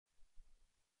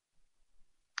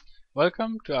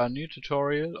Welcome to our new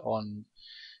tutorial on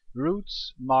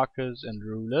routes, markers and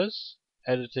rulers,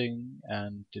 editing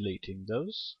and deleting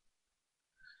those.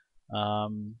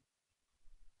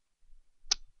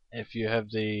 If you have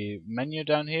the menu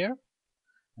down here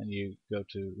and you go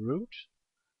to route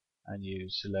and you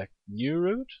select new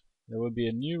route, there will be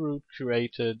a new route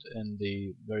created in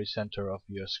the very center of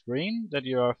your screen that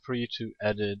you are free to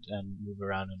edit and move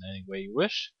around in any way you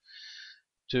wish.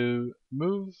 To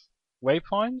move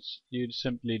waypoints, you'd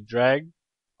simply drag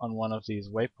on one of these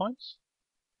waypoints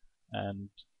and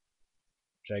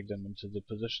drag them into the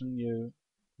position you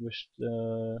wish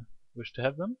to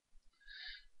have them.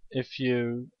 If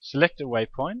you select a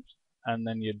waypoint and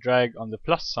then you drag on the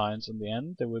plus signs on the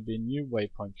end, there will be a new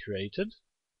waypoint created.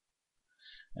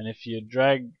 And if you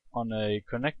drag on a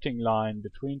connecting line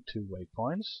between two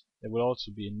waypoints, there will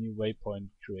also be a new waypoint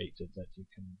created that you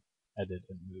can edit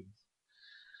and move.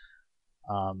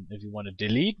 If you want to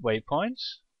delete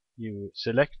waypoints, you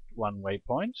select one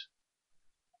waypoint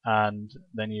and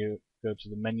then you go to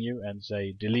the menu and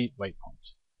say delete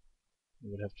waypoint.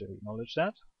 You would have to acknowledge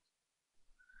that.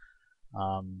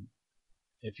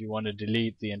 If you want to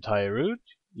delete the entire route,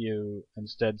 you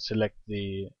instead select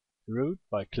the route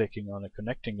by clicking on a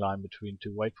connecting line between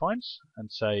two waypoints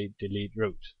and say delete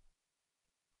route.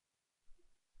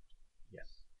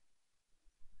 Yes.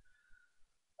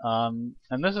 And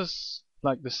this is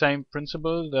like the same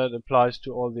principle that applies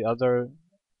to all the other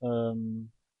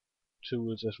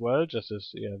tools as well, just as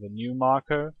you have a new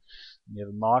marker, you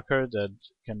have a marker that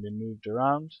can be moved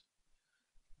around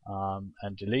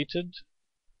and deleted.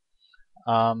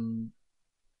 And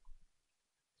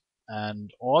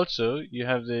also you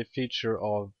have the feature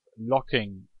of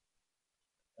locking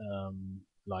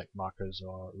like markers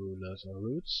or rulers or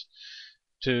routes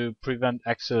to prevent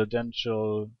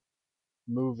accidental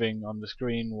moving on the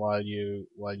screen while you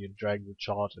drag the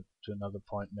chart to another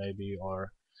point maybe,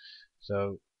 or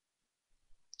so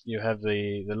you have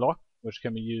the lock, which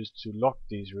can be used to lock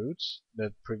these routes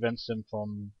that prevents them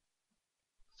from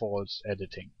false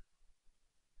editing.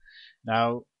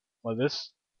 Now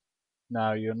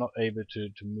you're not able to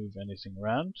move anything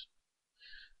around,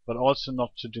 but also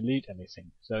not to delete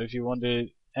anything. So if you want to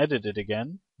edit it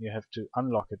again, you have to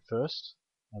unlock it first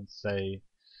and say,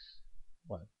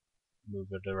 well, move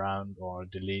it around or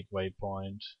delete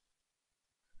waypoint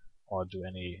or do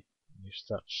any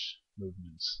such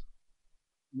movements.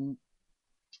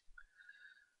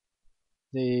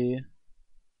 The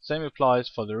same applies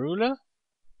for the ruler,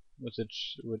 which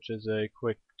is a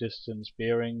quick distance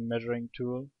bearing measuring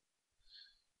tool.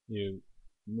 You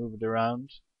move it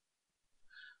around.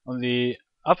 On the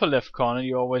upper left corner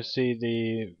you always see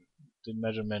the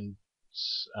measurements,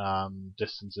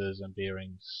 distances and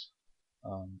bearings,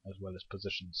 as well as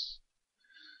positions.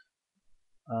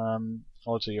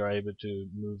 Also you're able to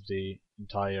move the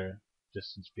entire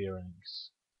distance bearings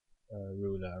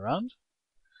ruler around,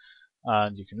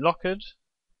 and you can lock it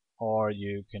or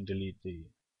you can delete the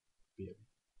bearing.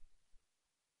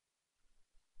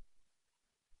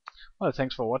 Well,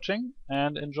 thanks for watching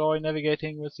and enjoy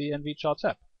navigating with the NV Charts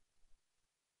app.